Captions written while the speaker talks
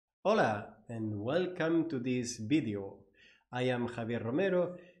Hola and welcome to this video. I am Javier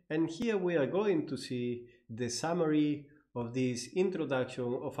Romero and here we are going to see the summary of this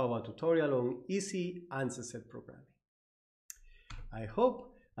introduction of our tutorial on easy answer set programming. I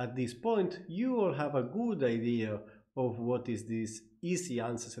hope at this point you all have a good idea of what is this easy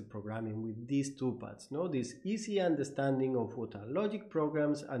answer set programming with these two parts, this easy understanding of what are logic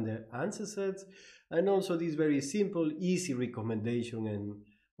programs and their answer sets, and also this very simple easy recommendation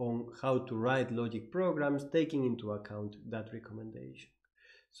on how to write logic programs taking into account that recommendation.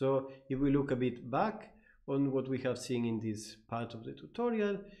 So if we look a bit back on what we have seen in this part of the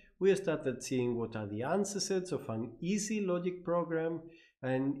tutorial, we started seeing what are the answer sets of an easy logic program,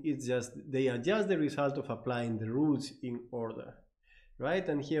 and they are just the result of applying the rules in order, right?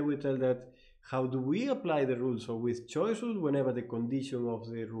 And here we tell that how do we apply the rules? So with choice rules, whenever the condition of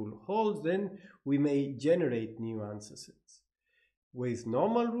the rule holds, then we may generate new answer sets. With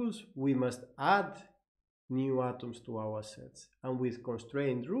normal rules, we must add new atoms to our sets. And with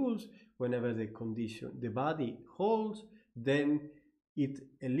constrained rules, whenever the body holds, then it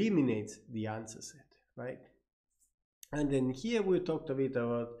eliminates the answer set, right? And then here we talked a bit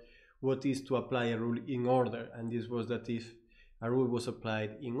about what is to apply a rule in order. And this was that if a rule was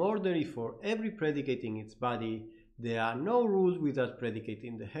applied in order, if for every predicate in its body, there are no rules with that predicate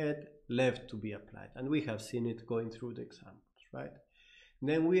in the head left to be applied. And we have seen it going through the examples, right?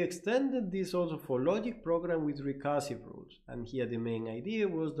 Then we extended this also for logic program with recursive rules. And here the main idea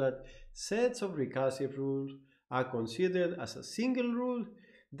was that sets of recursive rules are considered as a single rule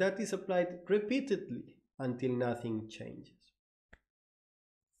that is applied repeatedly until nothing changes.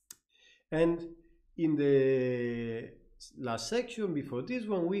 And in the last section before this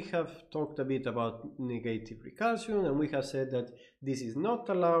one, we have talked a bit about negative recursion, and we have said that this is not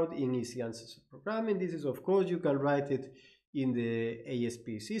allowed in easy answer set programming. This is, of course, you can write it in the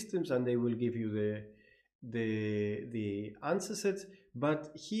ASP systems and they will give you the answer sets,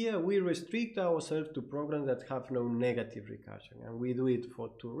 but here we restrict ourselves to programs that have no negative recursion, and we do it for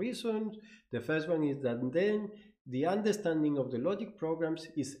two reasons. The first one is that then the understanding of the logic programs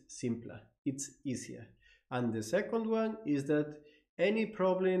is simpler, it's easier. And the second one is that any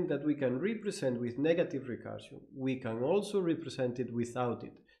problem that we can represent with negative recursion, we can also represent it without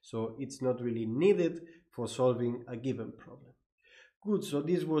it. So it's not really needed for solving a given problem. Good, so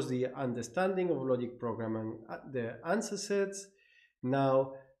this was the understanding of logic programming, the answer sets.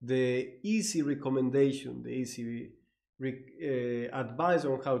 Now the easy recommendation, the easy advice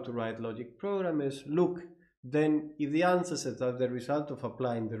on how to write logic programs. Look, then if the answer sets are the result of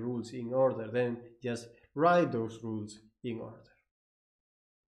applying the rules in order, then just write those rules in order.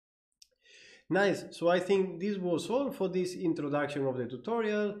 Nice, so I think this was all for this introduction of the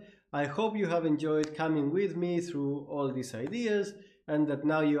tutorial. I hope you have enjoyed coming with me through all these ideas and that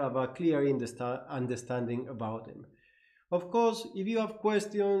now you have a clear understanding about them. Of course, if you have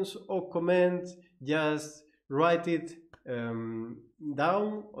questions or comments, just write it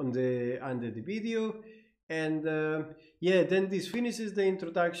down under the video. And yeah, then this finishes the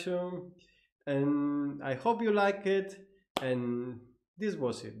introduction and I hope you like it, and this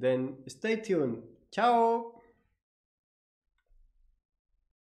was it. Then stay tuned. Ciao!